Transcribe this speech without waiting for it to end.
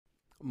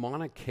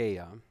Mauna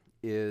Kea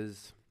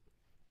is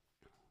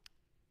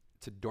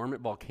it's a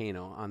dormant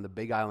volcano on the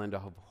Big Island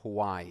of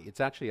Hawaii. It's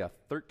actually a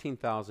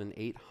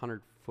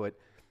 13,800 foot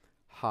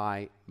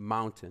high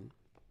mountain.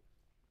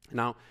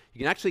 Now, you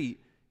can actually,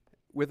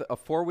 with a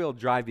four-wheel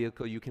drive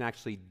vehicle, you can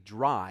actually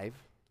drive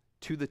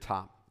to the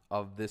top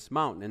of this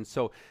mountain. And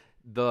so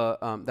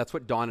that's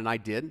what Dawn and I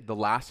did the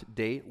last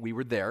day we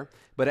were there.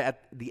 But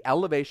at the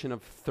elevation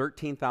of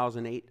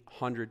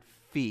 13,800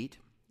 feet,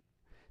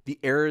 the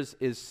air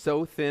is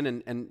so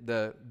thin and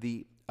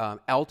the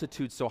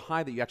altitude so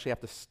high that you actually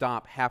have to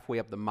stop halfway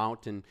up the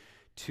mountain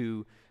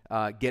to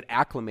get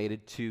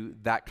acclimated to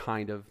that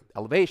kind of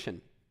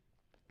elevation.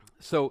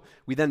 So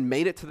we then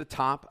made it to the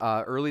top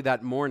early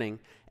that morning,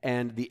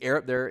 and the air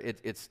up there,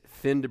 it's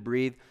thin to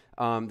breathe.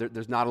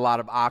 There's not a lot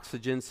of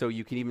oxygen, so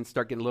you can even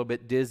start getting a little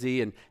bit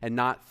dizzy and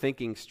not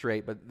thinking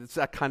straight, but it's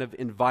that kind of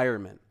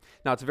environment.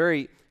 Now, it's a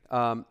very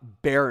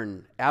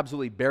barren,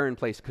 absolutely barren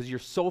place because you're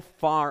so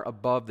far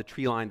above the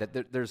tree line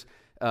that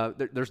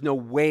there's no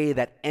way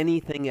that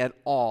anything at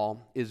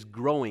all is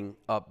growing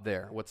up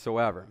there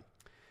whatsoever.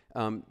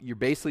 You're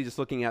basically just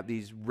looking at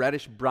these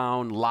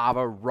reddish-brown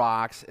lava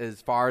rocks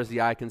as far as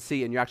the eye can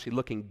see, and you're actually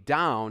looking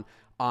down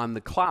on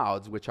the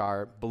clouds which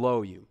are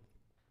below you.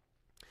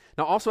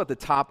 Now, also at the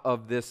top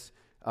of this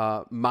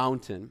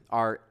mountain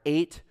are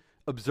 8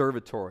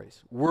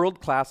 observatories,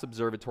 world-class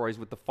observatories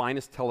with the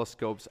finest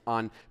telescopes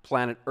on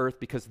planet Earth,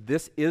 because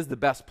this is the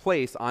best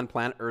place on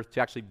planet Earth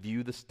to actually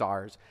view the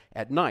stars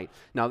at night.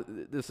 Now,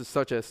 these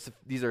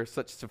are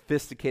such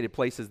sophisticated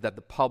places that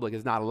the public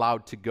is not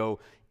allowed to go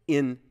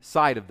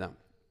inside of them.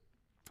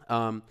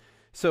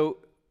 So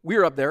we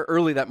were up there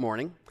early that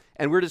morning,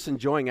 and we're just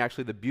enjoying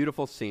actually the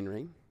beautiful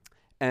scenery.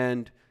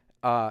 And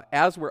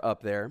as we're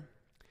up there,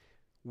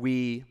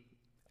 we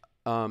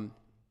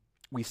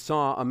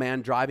saw a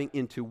man driving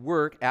into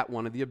work at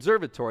one of the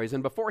observatories.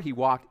 And before he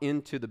walked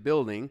into the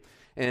building,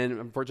 and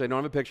unfortunately I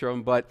don't have a picture of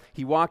him, but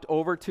he walked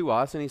over to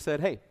us and he said,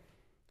 "Hey,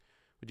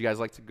 would you guys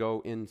like to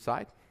go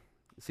inside,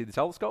 see the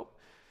telescope?"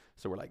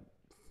 So we're like,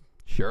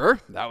 "Sure,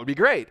 that would be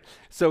great."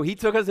 So he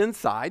took us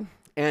inside,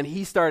 and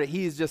he's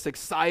just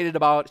excited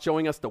about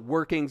showing us the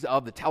workings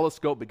of the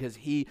telescope, because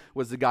he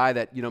was the guy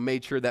that,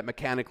 made sure that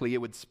mechanically it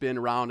would spin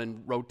around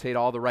and rotate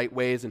all the right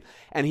ways.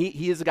 And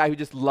he is a guy who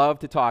just loved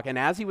to talk. And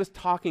as he was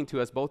talking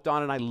to us, both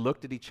Dawn and I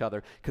looked at each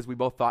other because we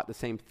both thought the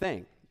same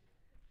thing.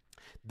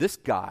 This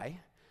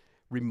guy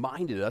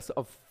reminded us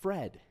of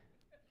Fred.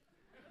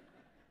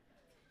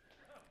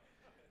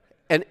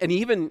 And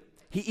he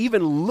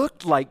even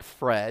looked like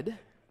Fred,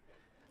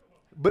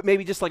 but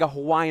maybe just like a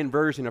Hawaiian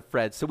version of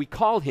Fred. So we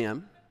called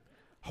him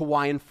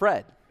Hawaiian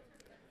Fred.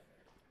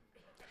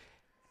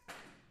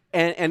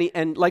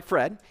 And like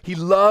Fred, he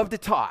loved to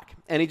talk.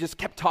 And he just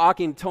kept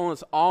talking, telling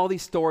us all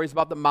these stories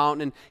about the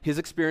mountain and his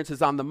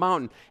experiences on the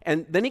mountain.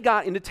 And then he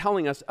got into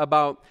telling us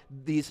about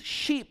these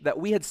sheep that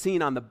we had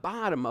seen on the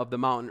bottom of the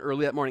mountain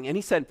early that morning. And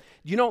he said,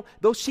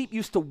 those sheep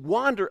used to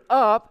wander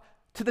up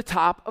to the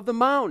top of the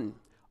mountain.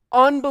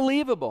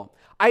 Unbelievable.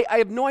 I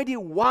have no idea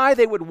why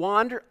they would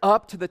wander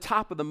up to the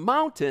top of the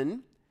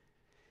mountain,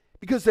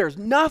 because there's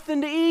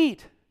nothing to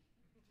eat.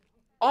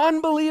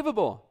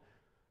 Unbelievable.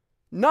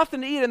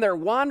 Nothing to eat, and they're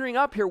wandering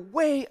up here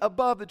way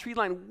above the tree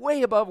line,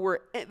 way above where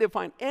they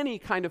find any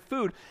kind of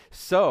food.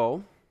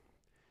 So,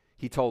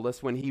 he told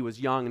us when he was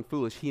young and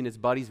foolish, he and his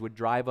buddies would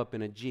drive up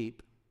in a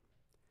Jeep,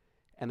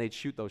 and they'd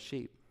shoot those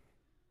sheep.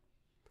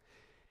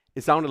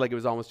 It sounded like it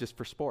was almost just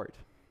for sport.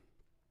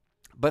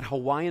 But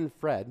Hawaiian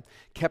Fred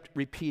kept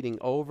repeating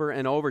over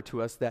and over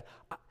to us that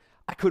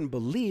I couldn't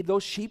believe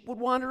those sheep would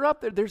wander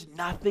up there. There's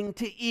nothing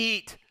to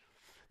eat.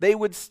 They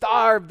would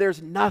starve.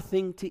 There's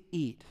nothing to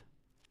eat.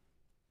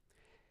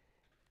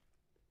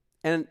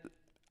 And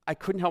I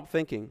couldn't help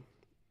thinking,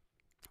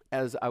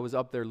 as I was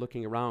up there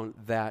looking around,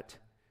 that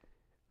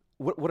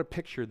what a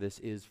picture this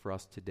is for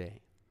us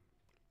today.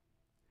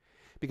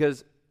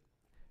 Because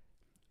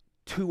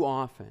too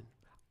often,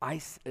 I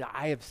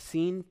have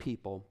seen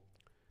people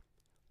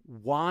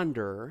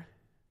wander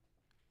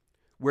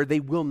where they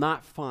will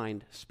not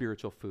find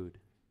spiritual food.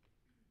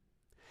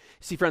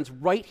 See, friends,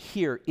 right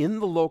here in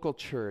the local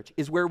church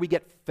is where we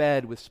get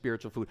fed with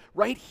spiritual food.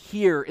 Right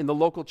here in the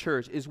local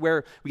church is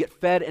where we get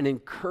fed and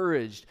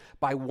encouraged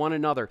by one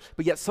another.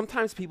 But yet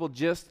sometimes people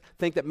just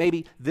think that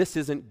maybe this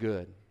isn't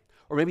good,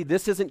 or maybe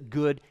this isn't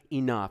good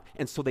enough,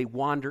 and so they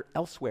wander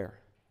elsewhere.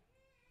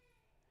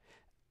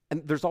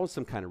 And there's always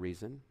some kind of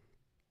reason.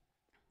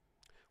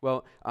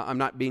 Well, I'm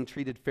not being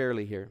treated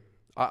fairly here.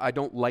 I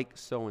don't like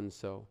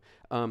so-and-so.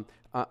 I'm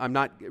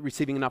not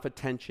receiving enough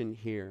attention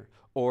here.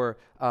 Or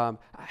I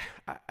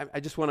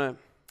want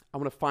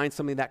to find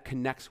something that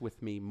connects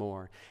with me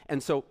more.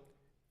 And so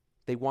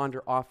they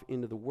wander off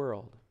into the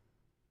world,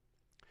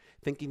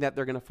 thinking that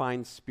they're going to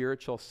find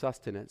spiritual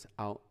sustenance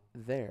out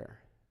there.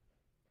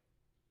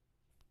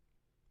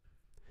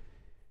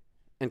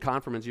 And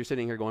confirmants, you're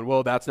sitting here going,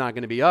 well, that's not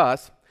going to be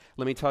us.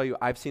 Let me tell you,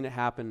 I've seen it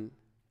happen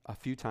a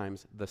few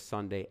times the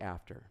Sunday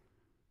after.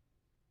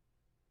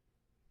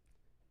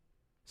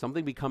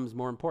 Something becomes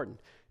more important.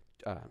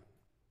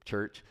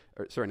 church,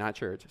 or sorry, not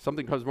church.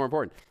 Something becomes more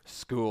important.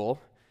 School,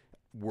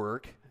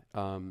 work,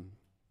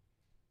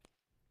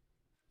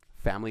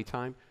 family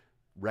time,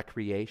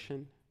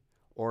 recreation,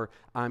 or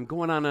I'm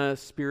going on a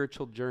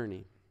spiritual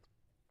journey.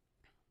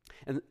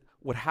 And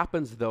what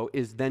happens, though,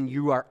 is then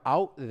you are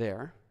out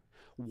there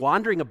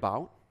wandering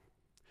about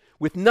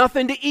with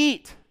nothing to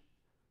eat.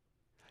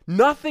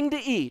 Nothing to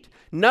eat,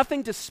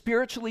 nothing to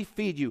spiritually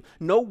feed you,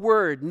 no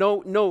word,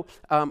 no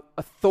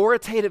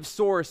authoritative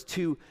source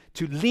to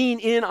lean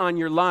in on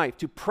your life,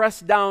 to press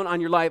down on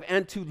your life,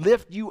 and to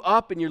lift you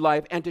up in your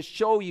life, and to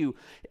show you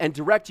and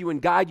direct you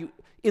and guide you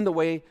in the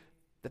way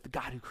that the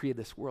God who created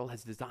this world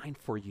has designed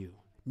for you.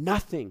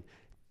 Nothing.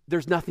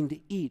 There's nothing to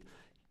eat.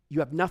 You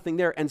have nothing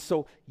there, and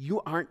so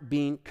you aren't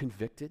being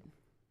convicted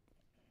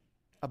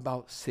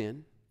about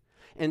sin.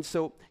 And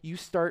so you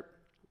start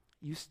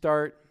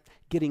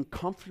getting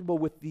comfortable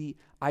with the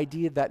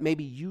idea that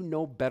maybe you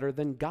know better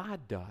than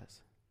God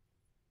does.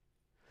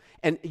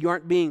 And you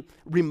aren't being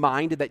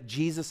reminded that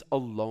Jesus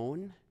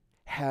alone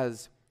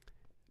has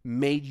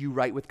made you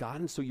right with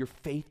God, and so your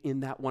faith in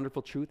that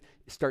wonderful truth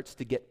starts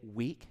to get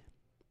weak.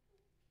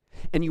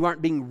 And you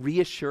aren't being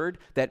reassured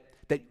that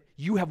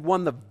you have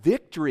won the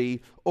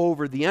victory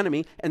over the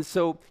enemy, and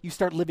so you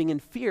start living in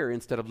fear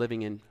instead of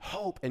living in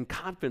hope and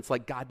confidence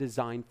like God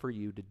designed for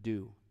you to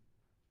do.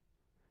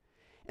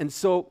 And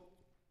so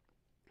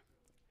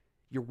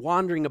you're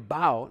wandering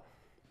about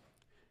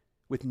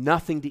with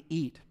nothing to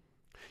eat.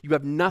 You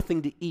have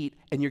nothing to eat,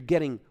 and you're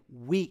getting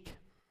weak.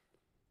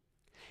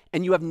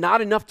 And you have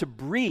not enough to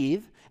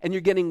breathe, and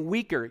you're getting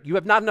weaker. You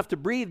have not enough to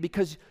breathe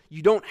because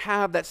you don't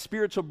have that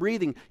spiritual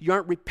breathing. You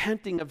aren't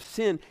repenting of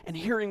sin and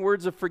hearing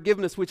words of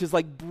forgiveness, which is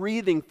like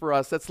breathing for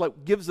us. That's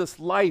like gives us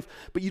life.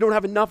 But you don't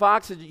have enough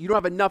oxygen. You don't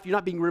have enough. You're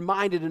not being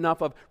reminded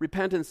enough of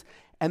repentance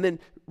and then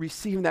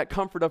receiving that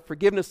comfort of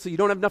forgiveness, so you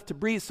don't have enough to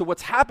breathe. So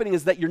what's happening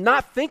is that you're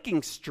not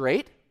thinking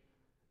straight,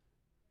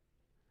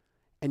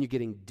 and you're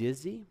getting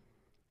dizzy,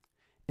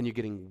 and you're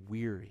getting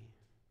weary,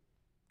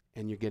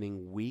 and you're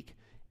getting weak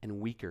and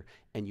weaker.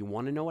 And you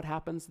want to know what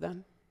happens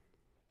then?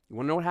 You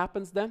want to know what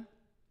happens then?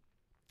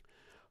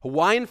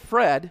 Hawaiian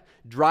Fred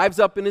drives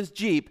up in his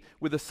Jeep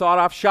with a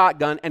sawed-off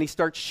shotgun, and he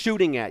starts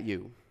shooting at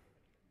you.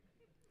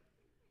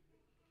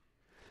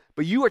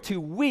 But you are too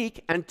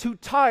weak and too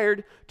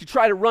tired to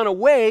try to run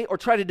away or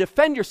try to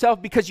defend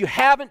yourself because you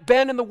haven't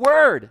been in the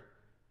Word.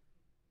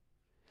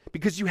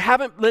 Because you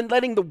haven't been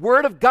letting the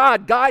Word of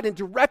God guide and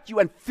direct you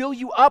and fill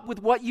you up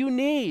with what you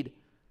need.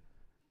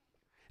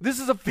 This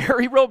is a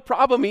very real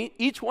problem in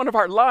each one of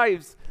our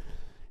lives.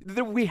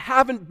 That we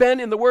haven't been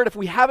in the Word, if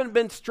we haven't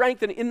been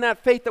strengthened in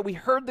that faith that we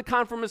heard the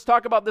confirmants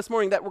talk about this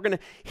morning, that we're going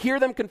to hear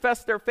them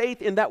confess their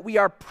faith in that we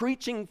are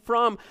preaching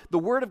from the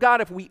Word of God,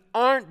 if we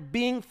aren't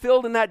being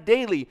filled in that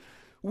daily,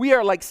 we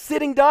are like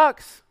sitting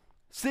ducks,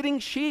 sitting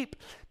sheep.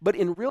 But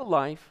in real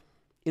life,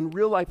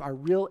 our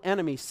real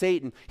enemy,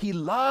 Satan, he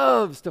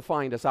loves to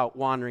find us out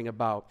wandering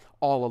about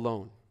all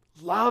alone.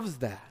 Loves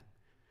that.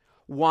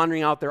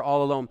 Wandering out there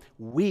all alone,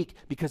 weak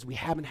because we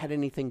haven't had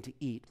anything to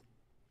eat.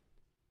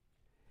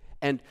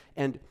 And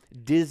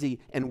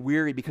dizzy and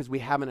weary because we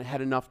haven't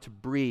had enough to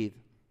breathe.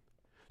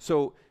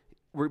 So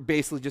we're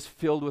basically just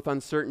filled with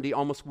uncertainty,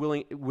 almost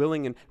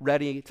willing and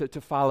ready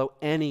to follow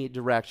any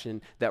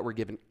direction that we're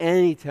given,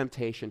 any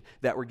temptation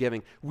that we're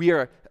giving.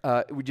 We're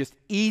just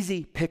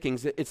easy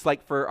pickings. It's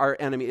like for our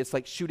enemy, it's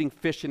like shooting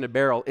fish in a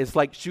barrel. It's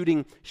like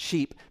shooting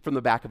sheep from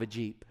the back of a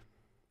Jeep.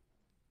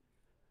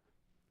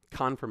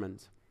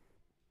 Confirmants.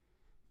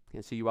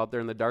 Can't see you out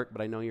there in the dark,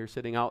 but I know you're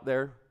sitting out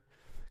there.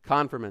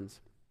 Confirmants.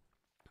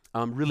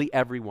 Really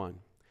everyone.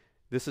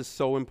 This is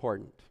so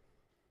important.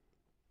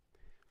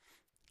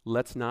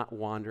 Let's not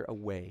wander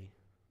away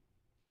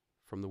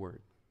from the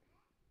Word.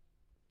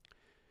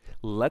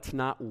 Let's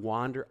not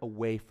wander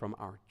away from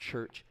our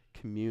church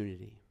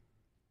community.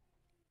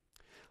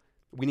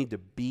 We need to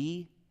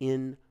be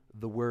in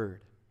the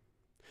Word.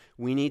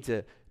 We need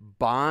to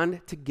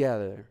bond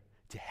together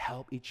to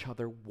help each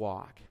other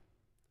walk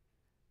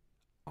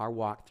our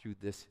walk through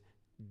this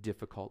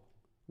difficult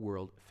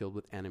world filled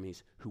with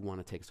enemies who want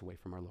to take us away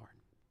from our Lord.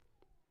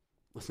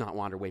 Let's not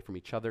wander away from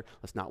each other.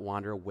 Let's not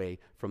wander away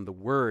from the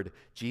Word.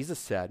 Jesus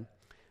said,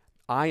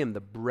 I am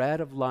the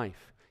bread of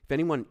life. If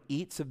anyone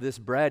eats of this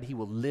bread, he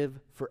will live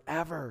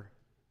forever.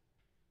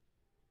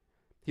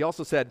 He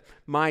also said,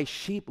 my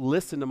sheep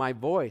listen to my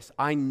voice.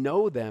 I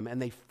know them and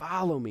they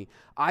follow me.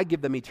 I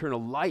give them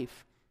eternal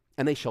life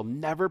and they shall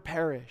never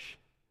perish.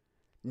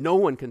 No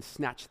one can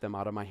snatch them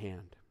out of my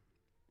hand.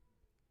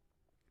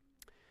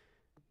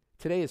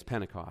 Today is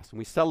Pentecost, and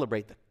we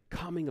celebrate the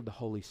coming of the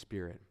Holy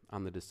Spirit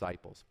on the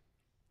disciples.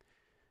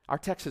 Our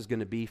text is going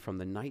to be from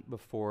the night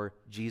before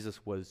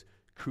Jesus was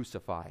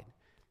crucified.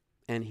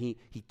 And he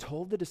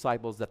told the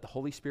disciples that the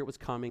Holy Spirit was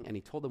coming, and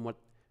he told them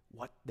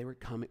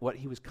what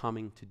he was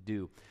coming to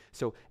do.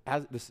 So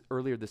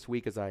earlier this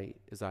week, as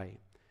I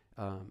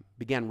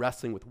began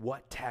wrestling with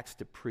what text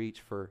to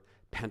preach for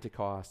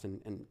Pentecost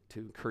and to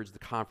encourage the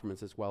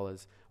confirmants as well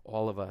as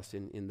all of us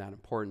in that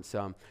importance.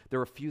 There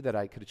were a few that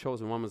I could have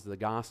chosen. One was the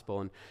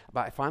gospel,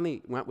 but I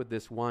finally went with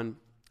this one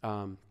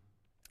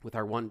with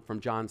our one from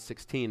John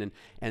 16.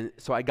 And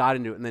so I got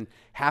into it. And then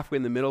halfway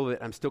in the middle of it,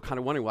 I'm still kind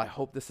of wondering, well, I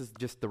hope this is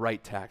just the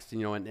right text.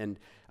 And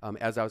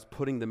as I was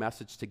putting the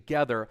message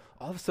together,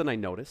 all of a sudden I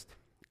noticed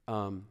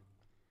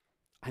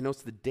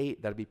the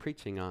date that I'd be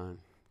preaching on,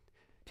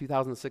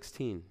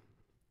 2016,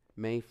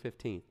 May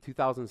 15th,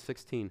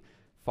 2016,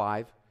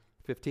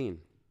 5:15.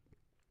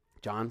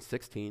 John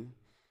 16,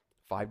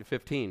 5 to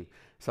 15.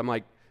 So I'm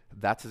like,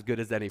 that's as good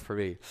as any for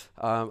me.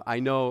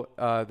 I know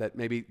that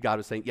maybe God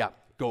was saying, yeah,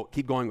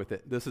 keep going with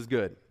it. This is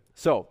good.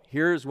 So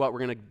here's what we're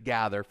going to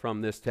gather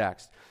from this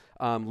text.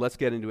 Let's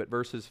get into it.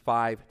 Verses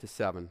 5 to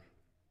 7.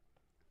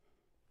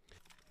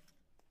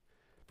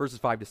 Verses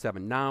 5 to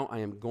 7. Now I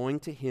am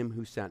going to him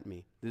who sent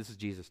me. This is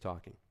Jesus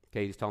talking.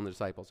 Okay, he's telling the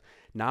disciples.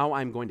 Now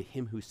I am going to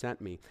him who sent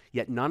me.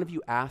 Yet none of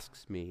you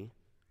asks me,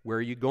 where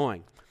are you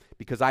going?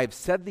 Because I have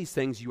said these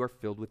things, you are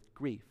filled with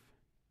grief.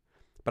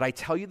 But I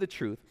tell you the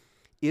truth,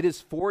 it is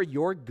for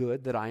your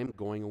good that I am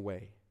going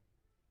away.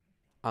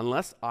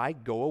 Unless I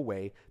go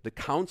away, the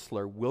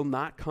counselor will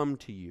not come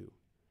to you.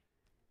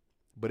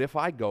 But if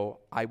I go,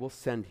 I will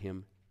send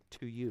him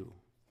to you.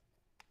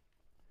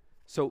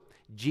 So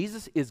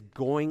Jesus is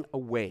going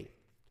away.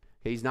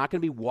 Okay, he's not going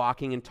to be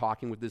walking and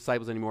talking with the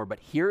disciples anymore, but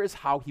here is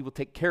how he will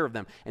take care of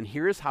them, and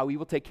here is how he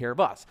will take care of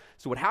us.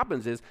 So what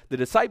happens is the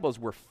disciples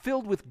were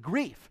filled with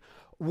grief.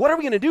 What are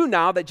we going to do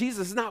now that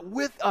Jesus is not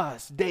with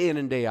us day in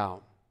and day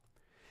out?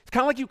 It's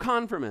kind of like you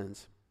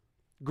confirmants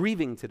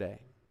grieving today.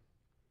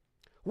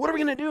 What are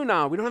we going to do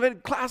now? We don't have any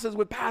classes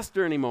with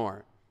pastor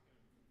anymore.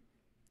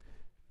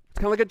 It's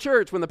kind of like a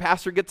church when the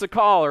pastor gets a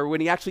call or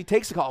when he actually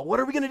takes a call. What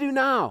are we going to do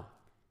now?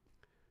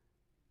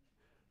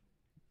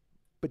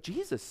 But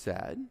Jesus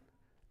said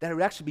that it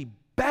would actually be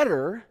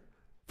better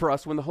for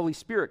us when the Holy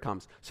Spirit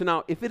comes. So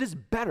now, if it is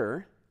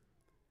better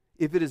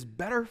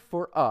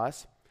for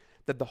us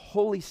that the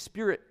Holy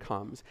Spirit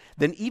comes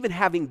than even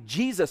having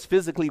Jesus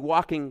physically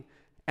walking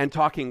and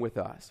talking with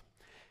us,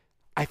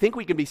 I think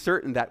we can be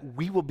certain that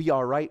we will be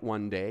all right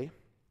one day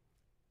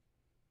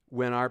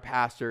when our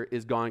pastor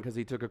is gone because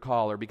he took a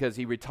call or because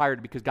he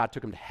retired because God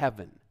took him to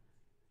heaven.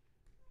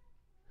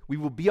 We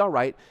will be all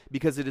right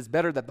because it is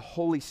better that the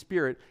Holy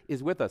Spirit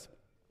is with us.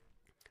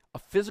 A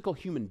physical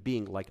human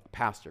being like a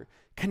pastor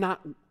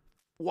cannot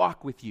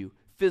walk with you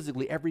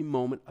physically every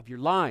moment of your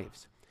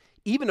lives.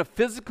 Even a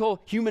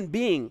physical human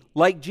being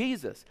like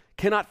Jesus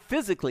cannot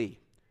physically,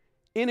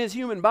 in his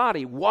human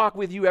body, walk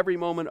with you every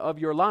moment of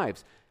your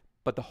lives.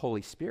 But the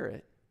Holy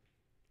Spirit,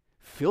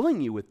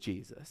 filling you with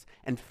Jesus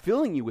and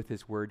filling you with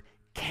his word,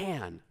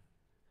 can.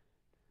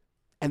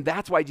 And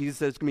that's why Jesus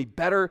says it's going to be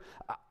better.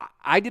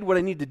 I did what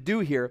I need to do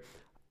here.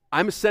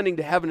 I'm ascending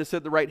to heaven to sit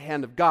at the right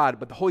hand of God,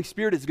 but the Holy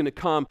Spirit is going to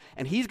come,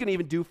 and he's going to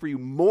even do for you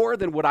more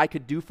than what I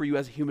could do for you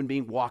as a human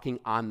being walking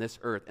on this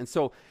earth. And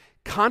so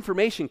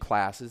confirmation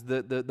classes,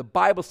 the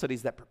Bible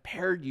studies that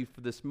prepared you for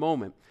this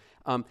moment,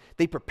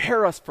 they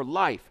prepare us for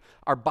life.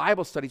 Our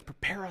Bible studies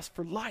prepare us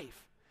for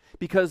life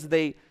because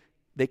they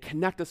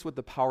connect us with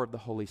the power of the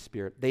Holy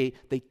Spirit.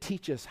 They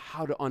teach us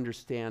how to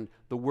understand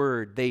the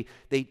Word. They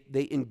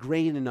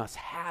ingrain in us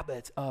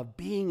habits of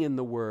being in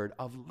the Word,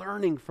 of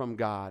learning from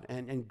God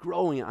and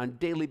growing on a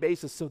daily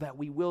basis so that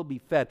we will be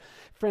fed.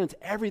 Friends,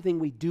 everything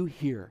we do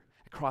here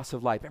at Cross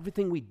of Life,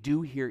 everything we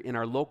do here in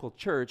our local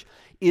church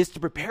is to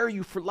prepare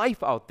you for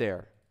life out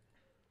there.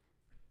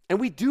 And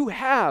we do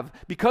have,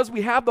 because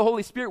we have the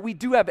Holy Spirit, we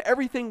do have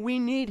everything we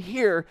need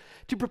here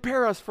to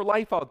prepare us for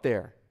life out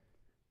there.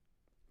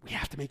 We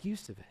have to make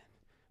use of it.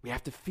 We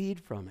have to feed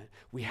from it.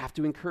 We have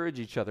to encourage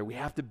each other. We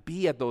have to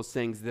be at those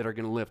things that are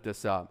going to lift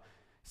us up.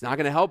 It's not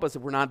going to help us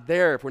if we're not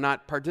there, if we're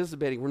not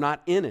participating, we're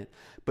not in it.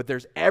 But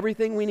there's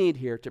everything we need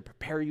here to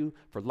prepare you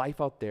for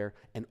life out there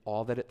and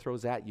all that it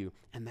throws at you.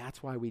 And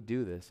that's why we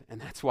do this. And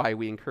that's why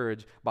we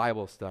encourage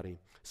Bible study.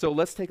 So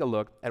let's take a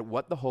look at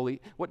what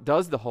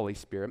does the Holy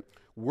Spirit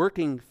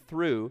working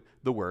through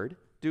the Word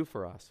do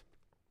for us.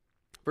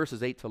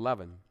 Verses 8 to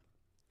 11.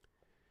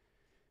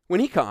 When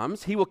he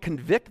comes, he will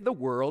convict the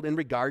world in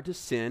regard to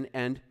sin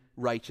and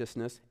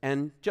righteousness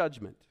and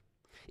judgment.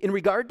 In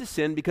regard to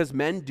sin, because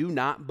men do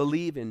not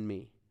believe in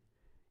me.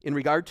 In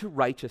regard to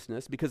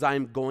righteousness, because I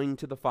am going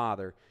to the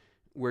Father,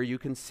 where you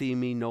can see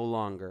me no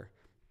longer.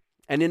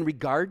 And in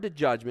regard to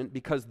judgment,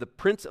 because the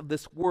prince of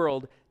this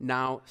world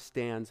now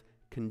stands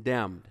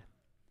condemned.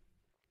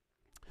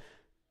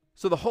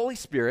 So the Holy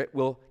Spirit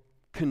will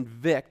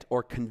convict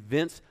or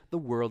convince the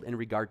world in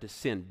regard to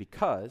sin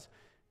because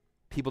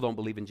people don't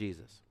believe in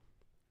Jesus.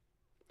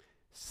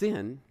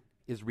 Sin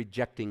is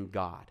rejecting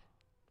God.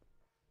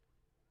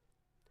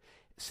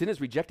 Sin is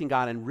rejecting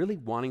God and really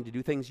wanting to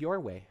do things your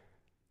way,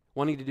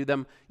 wanting to do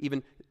them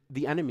even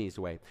the enemy's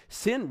way.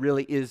 Sin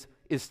really is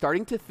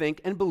starting to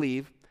think and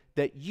believe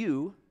that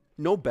you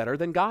know better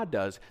than God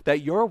does,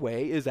 that your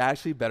way is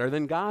actually better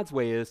than God's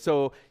way is.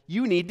 So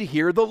you need to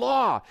hear the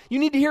law. You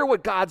need to hear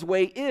what God's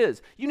way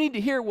is. You need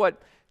to hear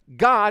what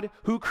God,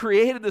 who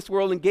created this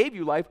world and gave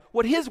you life,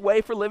 what his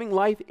way for living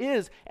life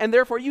is. And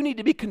therefore you need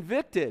to be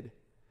convicted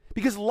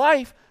because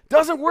life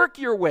doesn't work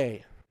your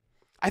way.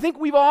 I think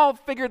we've all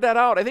figured that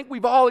out. I think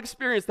we've all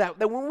experienced that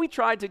when we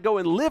try to go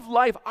and live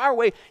life our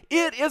way,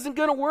 it isn't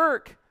going to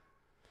work.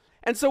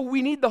 And so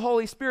we need the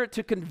Holy Spirit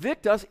to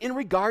convict us in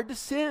regard to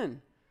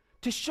sin,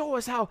 to show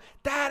us how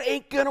that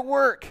ain't going to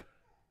work.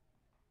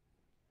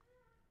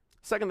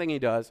 Second thing he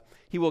does,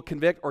 he will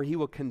convict or he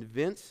will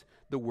convince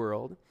the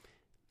world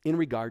in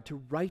regard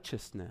to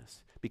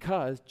righteousness,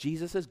 because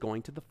Jesus is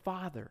going to the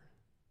Father.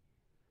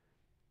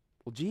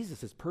 Well,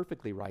 Jesus is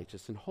perfectly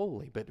righteous and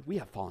holy, but we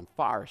have fallen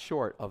far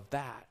short of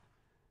that.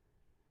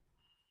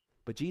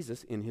 But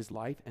Jesus, in his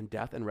life and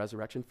death and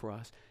resurrection for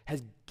us,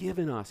 has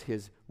given us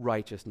his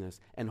righteousness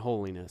and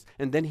holiness.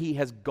 And then he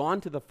has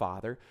gone to the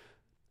Father,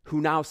 who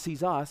now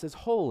sees us as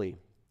holy.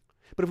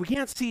 But if we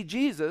can't see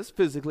Jesus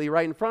physically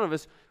right in front of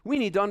us, we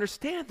need to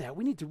understand that.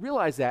 We need to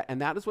realize that.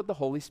 And that is what the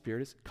Holy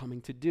Spirit is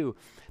coming to do.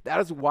 That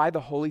is why the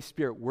Holy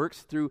Spirit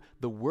works through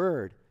the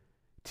Word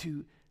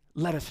to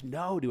let us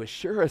know, to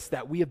assure us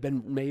that we have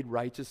been made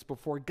righteous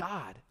before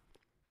God.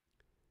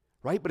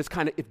 Right? But it's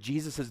kind of, if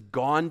Jesus has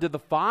gone to the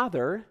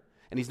Father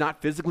and he's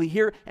not physically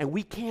here, and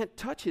we can't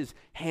touch his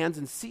hands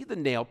and see the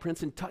nail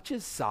prints and touch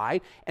his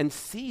side and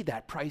see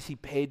that price he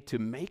paid to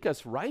make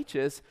us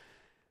righteous,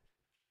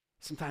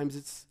 sometimes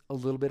it's a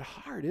little bit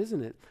hard,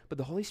 isn't it? But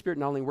the Holy Spirit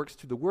not only works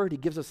through the Word, he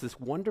gives us this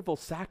wonderful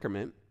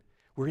sacrament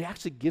where he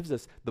actually gives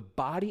us the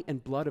body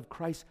and blood of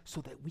Christ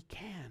so that we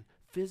can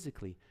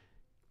physically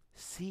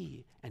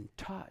see and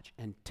touch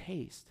and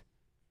taste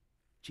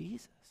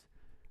Jesus.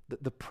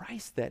 The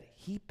price that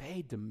he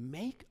paid to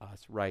make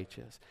us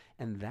righteous.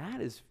 And that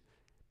is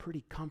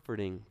pretty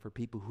comforting for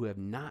people who have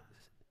not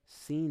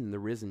seen the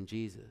risen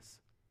Jesus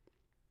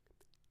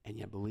and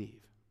yet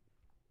believe.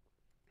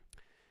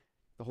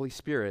 The Holy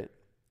Spirit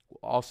will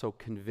also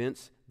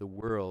convince the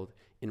world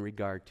in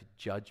regard to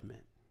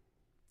judgment,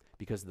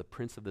 because the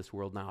prince of this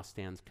world now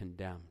stands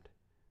condemned.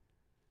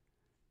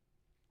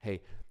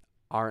 Hey,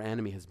 our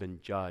enemy has been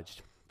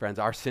judged. Friends,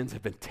 our sins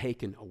have been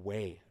taken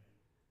away.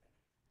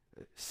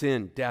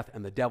 Sin, death,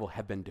 and the devil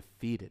have been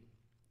defeated.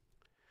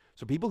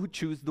 So people who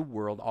choose the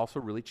world also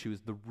really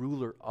choose the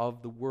ruler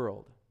of the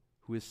world,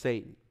 who is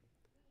Satan.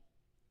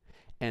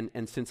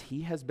 And since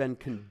he has been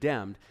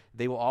condemned,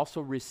 they will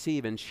also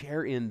receive and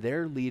share in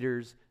their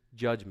leader's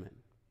judgment.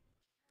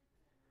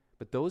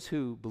 But those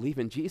who believe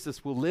in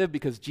Jesus will live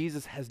because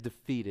Jesus has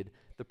defeated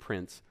the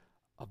prince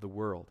of the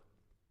world.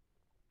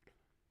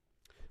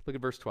 Look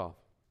at verse 12.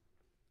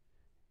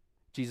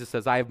 Jesus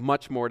says, I have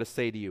much more to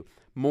say to you,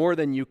 more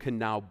than you can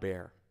now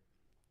bear.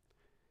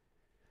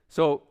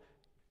 So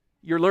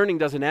your learning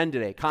doesn't end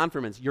today.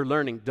 Confirmants, your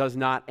learning does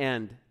not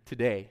end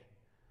today.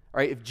 All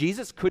right, if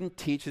Jesus couldn't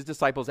teach his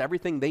disciples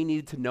everything they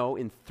needed to know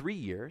in 3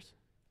 years,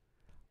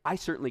 I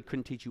certainly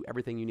couldn't teach you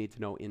everything you need to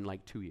know in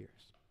like 2 years.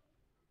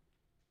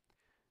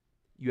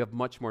 You have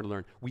much more to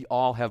learn. We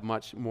all have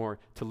much more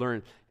to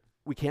learn.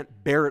 We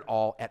can't bear it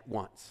all at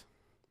once.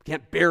 We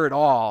can't bear it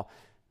all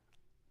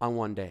on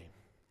one day.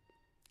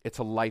 It's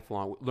a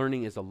lifelong,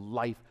 learning is a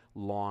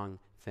lifelong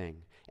thing.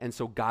 And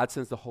so God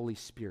sends the Holy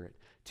Spirit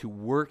to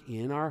work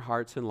in our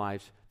hearts and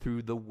lives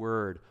through the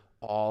Word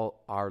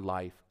all our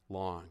life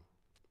long.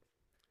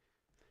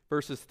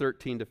 Verses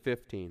 13 to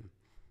 15.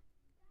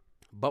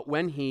 But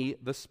when he,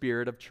 the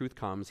Spirit of truth,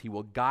 comes, he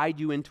will guide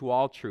you into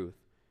all truth.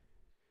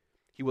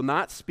 He will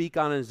not speak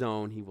on his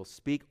own. He will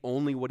speak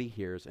only what he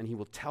hears, and he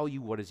will tell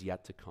you what is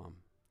yet to come.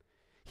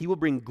 He will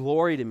bring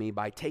glory to me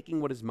by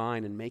taking what is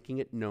mine and making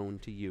it known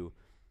to you.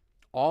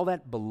 All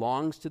that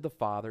belongs to the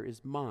Father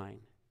is mine.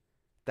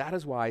 That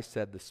is why I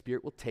said the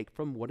Spirit will take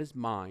from what is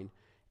mine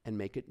and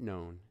make it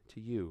known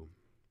to you.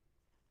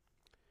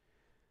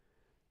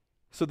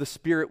 So the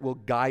Spirit will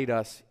guide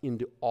us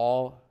into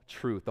all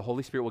truth. The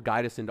Holy Spirit will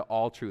guide us into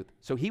all truth.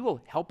 So he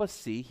will help us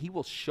see, he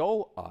will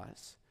show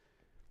us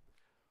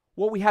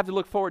what we have to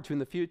look forward to in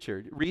the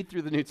future. Read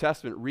through the New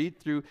Testament, read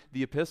through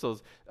the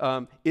epistles.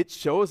 It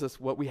shows us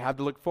what we have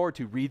to look forward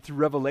to. Read through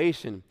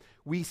Revelation.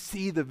 We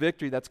see the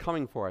victory that's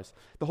coming for us.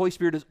 The Holy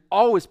Spirit is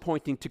always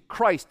pointing to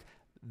Christ,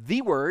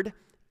 the Word,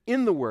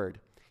 in the Word.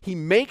 He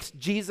makes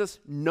Jesus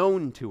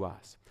known to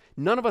us.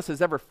 None of us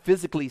has ever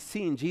physically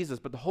seen Jesus,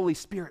 but the Holy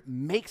Spirit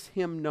makes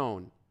him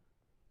known.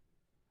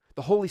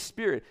 The Holy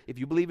Spirit, if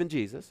you believe in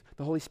Jesus,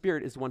 the Holy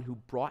Spirit is the one who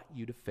brought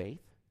you to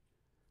faith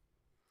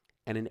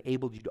and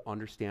enabled you to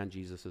understand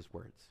Jesus'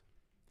 words.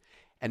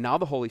 And now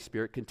the Holy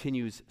Spirit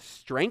continues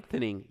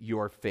strengthening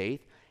your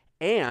faith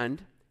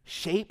and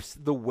shapes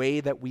the way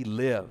that we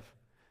live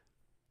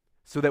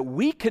so that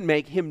we can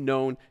make him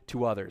known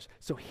to others.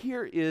 So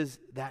here is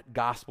that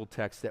gospel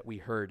text that we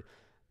heard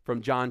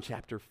from John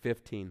chapter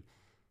 15.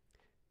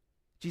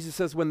 Jesus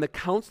says, when the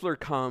counselor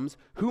comes,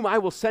 whom I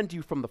will send to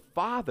you from the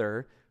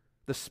Father,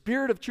 the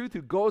Spirit of truth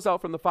who goes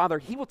out from the Father,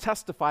 he will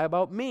testify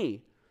about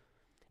me.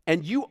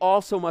 And you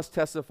also must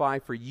testify,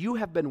 for you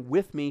have been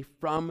with me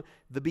from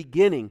the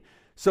beginning.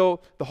 So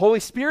the Holy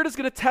Spirit is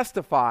going to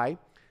testify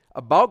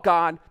about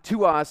God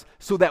to us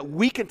so that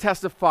we can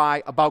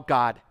testify about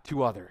God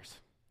to others.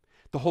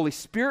 The Holy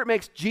Spirit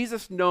makes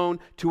Jesus known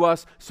to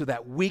us so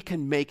that we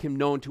can make him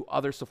known to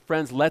others. So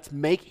friends, let's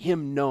make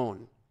him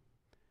known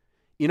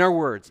in our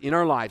words, in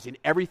our lives, in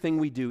everything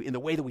we do, in the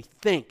way that we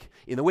think,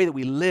 in the way that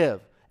we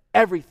live,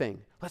 everything.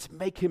 Let's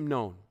make him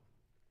known.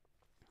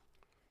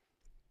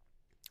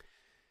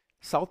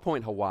 South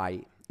Point,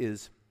 Hawaii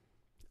is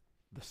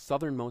the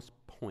southernmost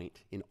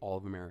point in all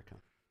of America.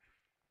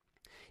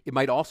 It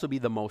might also be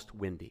the most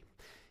windy.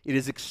 It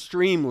is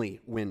extremely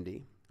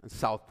windy on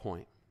South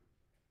Point.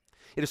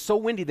 It is so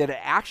windy that it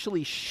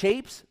actually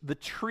shapes the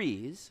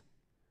trees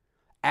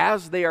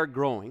as they are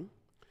growing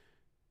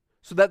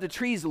so that the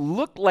trees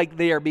look like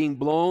they are being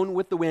blown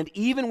with the wind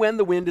even when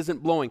the wind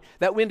isn't blowing.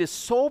 That wind is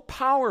so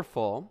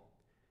powerful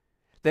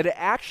that it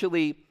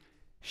actually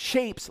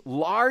shapes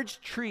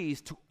large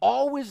trees to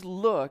always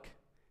look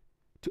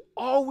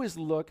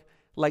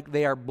like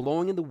they are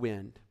blowing in the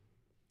wind,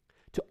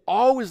 to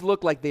always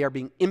look like they are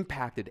being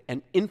impacted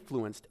and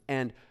influenced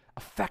and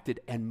affected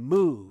and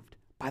moved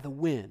by the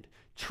wind.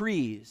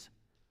 Trees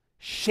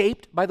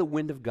shaped by the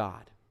wind of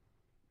God.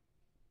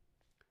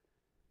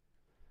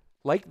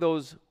 Like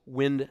those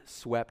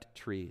wind-swept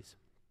trees,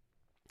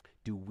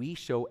 do we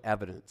show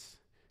evidence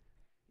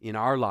in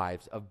our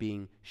lives of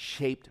being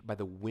shaped by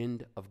the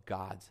wind of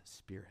God's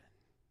Spirit?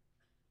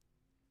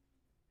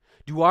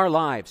 Do our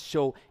lives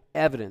show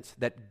evidence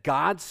that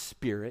God's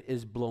Spirit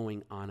is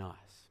blowing on us?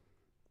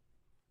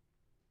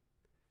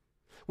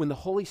 When the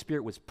Holy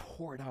Spirit was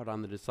poured out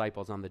on the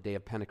disciples on the day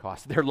of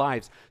Pentecost, their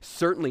lives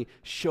certainly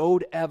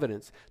showed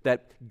evidence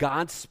that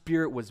God's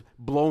Spirit was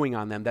blowing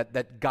on them,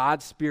 that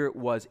God's Spirit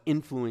was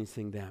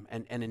influencing them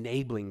and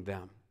enabling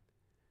them.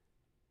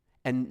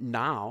 And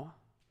now,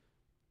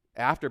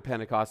 after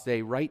Pentecost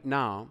Day, right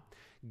now,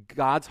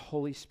 God's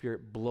Holy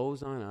Spirit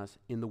blows on us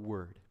in the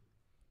Word.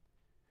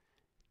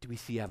 Do we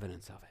see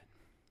evidence of it?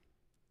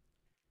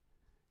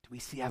 Do we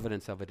see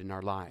evidence of it in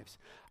our lives?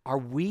 Are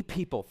we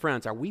people,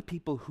 friends, are we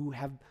people who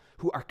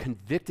are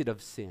convicted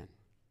of sin?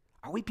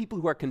 Are we people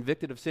who are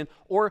convicted of sin?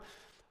 Or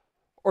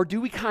do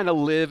we kind of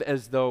live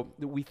as though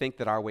we think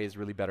that our way is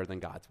really better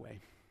than God's way?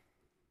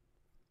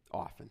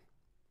 Often.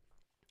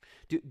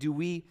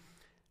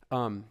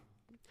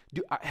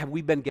 Have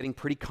we been getting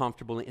pretty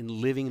comfortable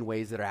in living in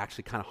ways that are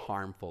actually kind of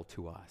harmful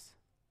to us?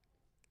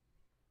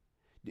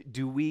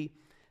 Do we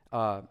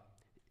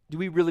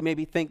really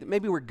maybe think that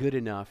maybe we're good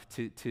enough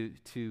to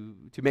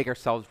make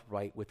ourselves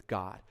right with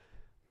God?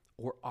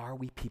 Or are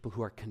we people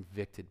who are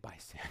convicted by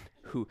sin,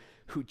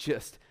 who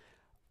just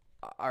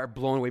are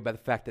blown away by the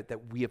fact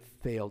that we have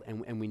failed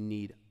and we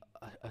need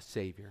a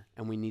Savior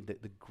and we need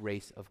the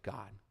grace of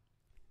God?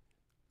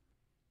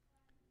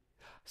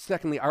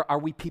 Secondly, are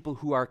we people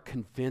who are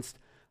convinced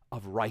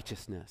of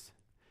righteousness?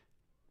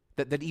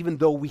 That even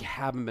though we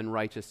haven't been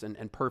righteous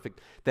and perfect,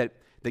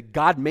 that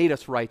God made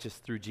us righteous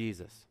through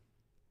Jesus.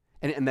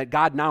 And that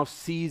God now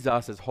sees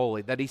us as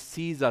holy, that he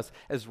sees us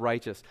as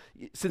righteous.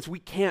 Since we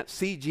can't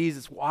see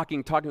Jesus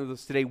walking, talking with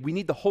us today, we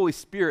need the Holy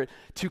Spirit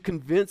to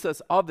convince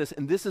us of this,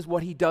 and this is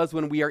what he does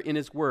when we are in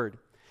his word.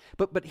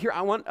 But here,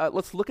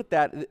 let's look at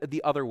that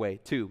the other way,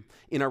 too,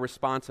 in our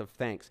response of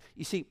thanks.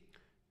 You see,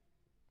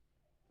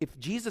 if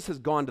Jesus has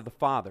gone to the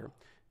Father,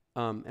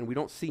 and we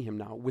don't see him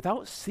now,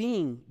 without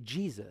seeing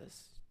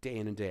Jesus day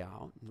in and day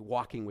out,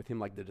 walking with him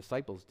like the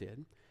disciples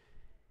did,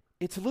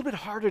 it's a little bit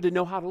harder to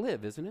know how to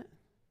live, isn't it?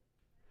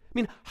 I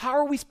mean, how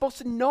are we supposed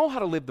to know how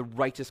to live the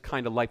righteous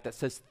kind of life that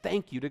says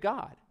thank you to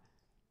God?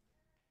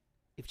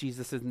 If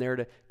Jesus isn't there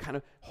to kind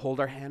of hold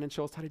our hand and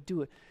show us how to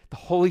do it. The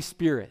Holy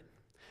Spirit,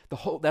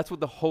 that's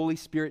what the Holy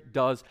Spirit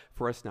does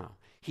for us now.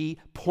 He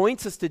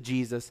points us to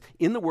Jesus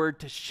in the Word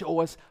to show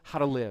us how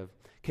to live.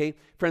 Okay,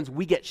 friends,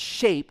 we get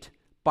shaped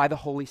by the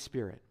Holy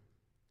Spirit.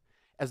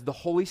 As the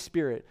Holy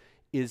Spirit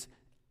is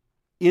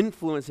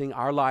influencing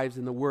our lives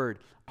in the Word,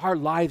 our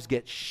lives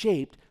get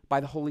shaped by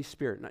the Holy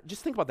Spirit. Now,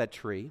 just think about that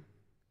tree.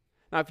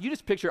 Now, if you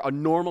just picture a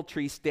normal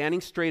tree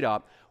standing straight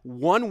up,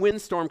 one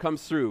windstorm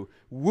comes through,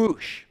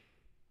 whoosh,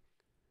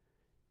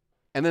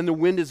 and then the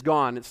wind is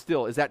gone, it's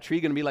still. Is that tree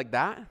going to be like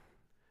that?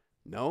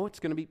 No, it's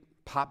going to be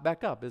popped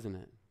back up, isn't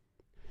it?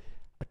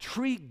 A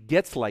tree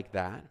gets like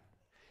that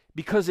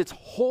because its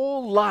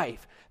whole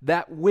life,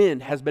 that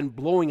wind has been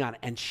blowing on it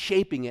and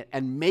shaping it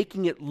and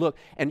making it look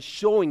and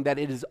showing that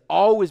it is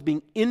always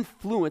being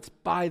influenced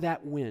by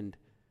that wind.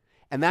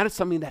 And that is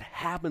something that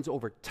happens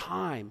over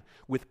time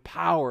with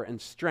power and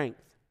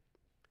strength.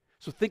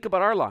 So think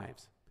about our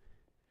lives.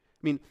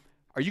 I mean,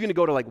 are you going to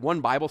go to like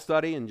one Bible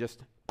study and just,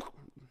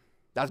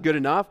 that's good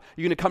enough?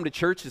 You're going to come to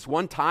church this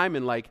one time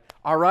and like,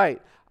 all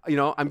right,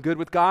 I'm good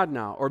with God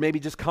now. Or maybe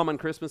just come on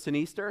Christmas and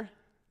Easter?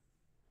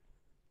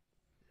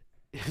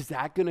 Is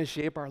that going to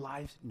shape our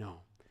lives?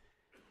 No.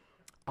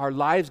 Our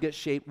lives get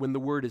shaped when the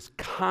Word is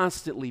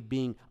constantly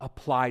being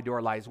applied to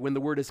our lives, when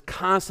the Word is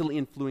constantly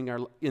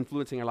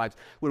influencing our lives,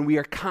 when we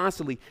are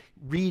constantly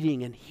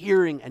reading and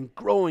hearing and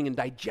growing and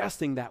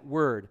digesting that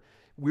Word.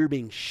 We're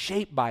being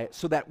shaped by it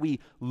so that we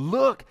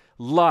look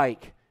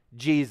like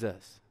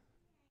Jesus.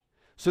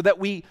 So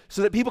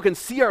that people can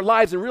see our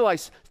lives and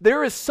realize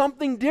there is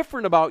something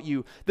different about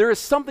you. There is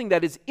something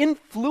that is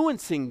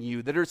influencing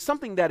you. There is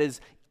something that is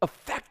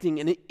affecting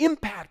and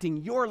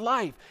impacting your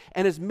life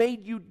and has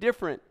made you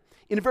different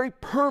in a very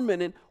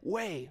permanent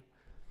way.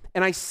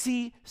 And I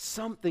see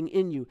something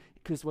in you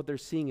because what they're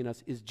seeing in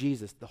us is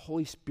Jesus. The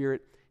Holy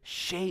Spirit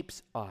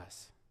shapes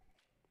us.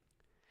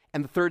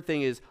 And the third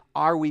thing is,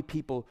 are we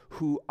people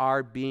who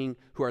are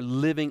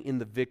living in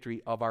the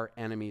victory of our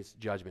enemy's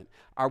judgment?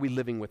 Are we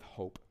living with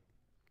hope?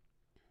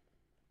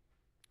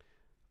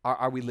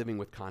 Are we living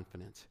with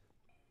confidence?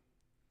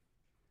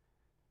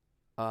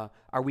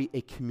 Are we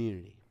a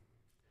community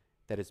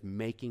that is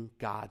making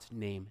God's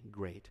name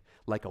great,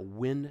 like a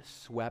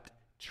wind-swept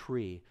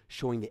tree,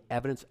 showing the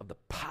evidence of the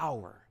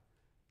power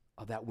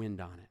of that wind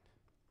on it?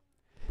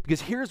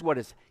 Because here's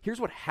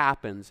what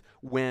happens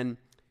when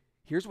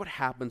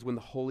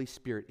the Holy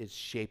Spirit is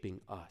shaping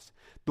us.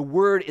 The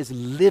Word is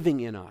living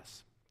in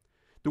us.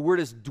 The Word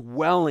is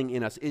dwelling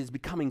in us. It is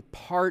becoming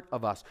part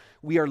of us.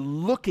 We are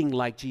looking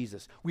like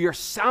Jesus. We are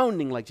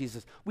sounding like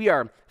Jesus. We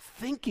are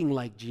thinking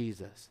like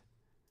Jesus.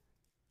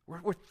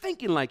 We're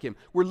thinking like Him.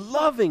 We're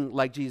loving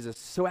like Jesus.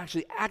 So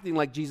actually acting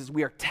like Jesus.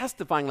 We are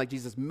testifying like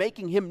Jesus,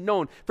 making Him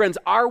known. Friends,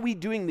 are we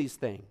doing these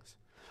things?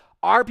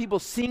 Are people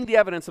seeing the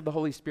evidence of the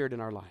Holy Spirit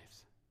in our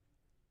lives?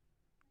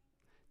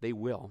 They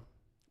will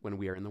when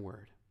we are in the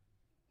Word.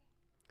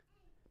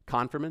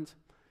 Confirmants,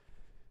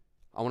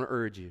 I want to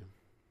urge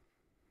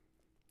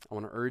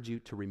you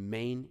to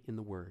remain in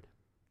the Word.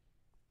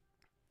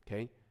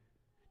 Okay?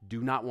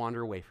 Do not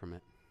wander away from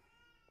it.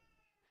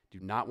 Do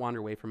not wander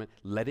away from it.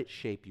 Let it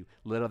shape you.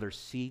 Let others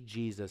see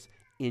Jesus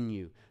in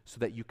you so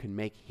that you can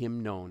make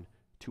Him known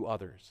to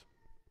others.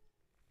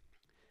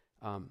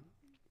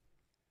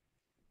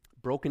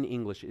 Broken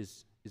English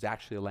is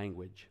actually a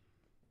language.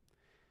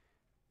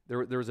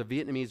 There was a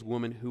Vietnamese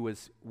woman who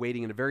was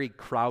waiting in a very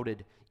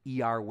crowded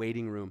ER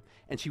waiting room,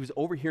 and she was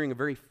overhearing a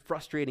very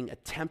frustrating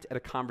attempt at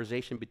a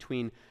conversation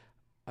between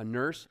a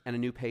nurse and a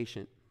new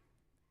patient.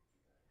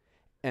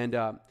 And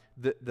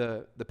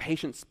the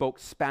patient spoke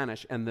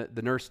Spanish, and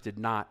the nurse did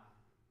not.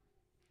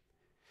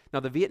 Now,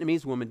 the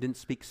Vietnamese woman didn't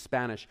speak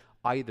Spanish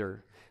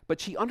either, but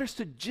she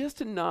understood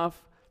just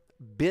enough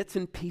bits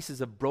and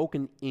pieces of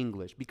broken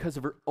English because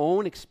of her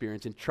own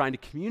experience in trying to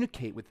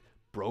communicate with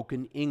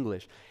broken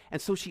English. And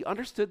so she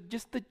understood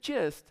just the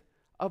gist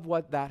of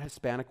what that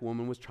Hispanic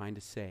woman was trying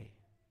to say.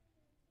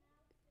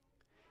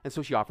 And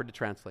so she offered to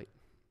translate.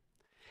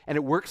 And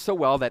it worked so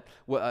well that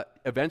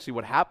eventually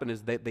what happened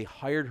is that they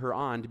hired her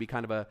on to be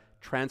kind of a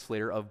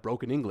translator of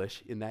broken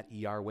English in that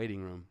ER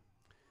waiting room.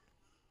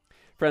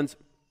 Friends,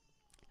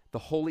 the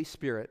Holy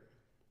Spirit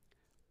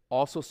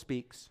also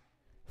speaks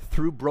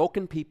through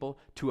broken people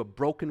to a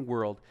broken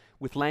world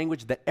with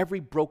language that every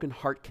broken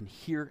heart can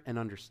hear and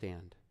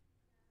understand.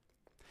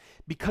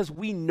 Because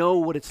we know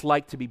what it's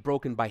like to be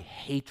broken by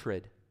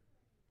hatred,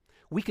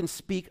 we can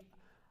speak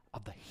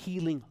of the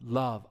healing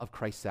love of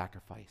Christ's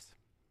sacrifice.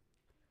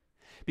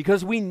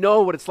 Because we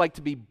know what it's like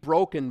to be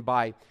broken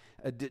by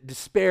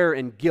despair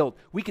and guilt,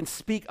 we can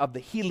speak of the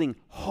healing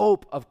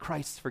hope of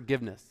Christ's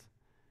forgiveness.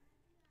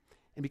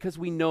 And because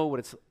we know what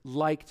it's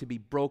like to be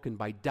broken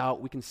by doubt,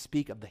 we can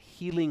speak of the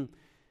healing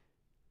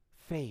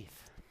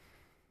faith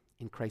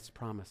in Christ's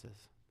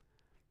promises.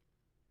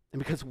 And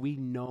because we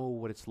know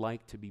what it's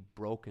like to be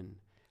broken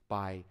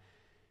by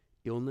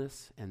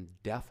illness and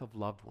death of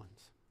loved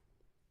ones,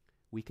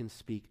 we can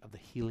speak of the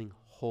healing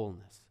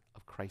wholeness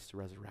of Christ's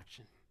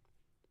resurrection.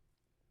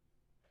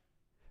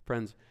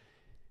 Friends,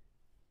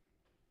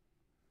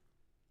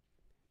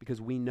 because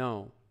we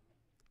know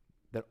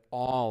that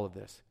all of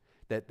this,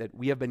 that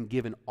we have been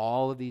given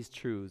all of these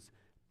truths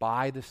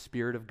by the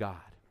Spirit of God,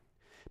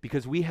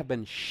 because we have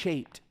been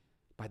shaped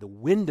by the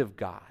wind of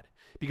God,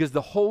 because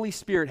the Holy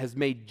Spirit has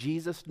made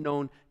Jesus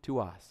known to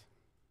us,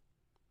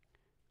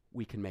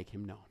 we can make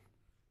Him known.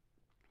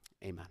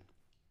 Amen.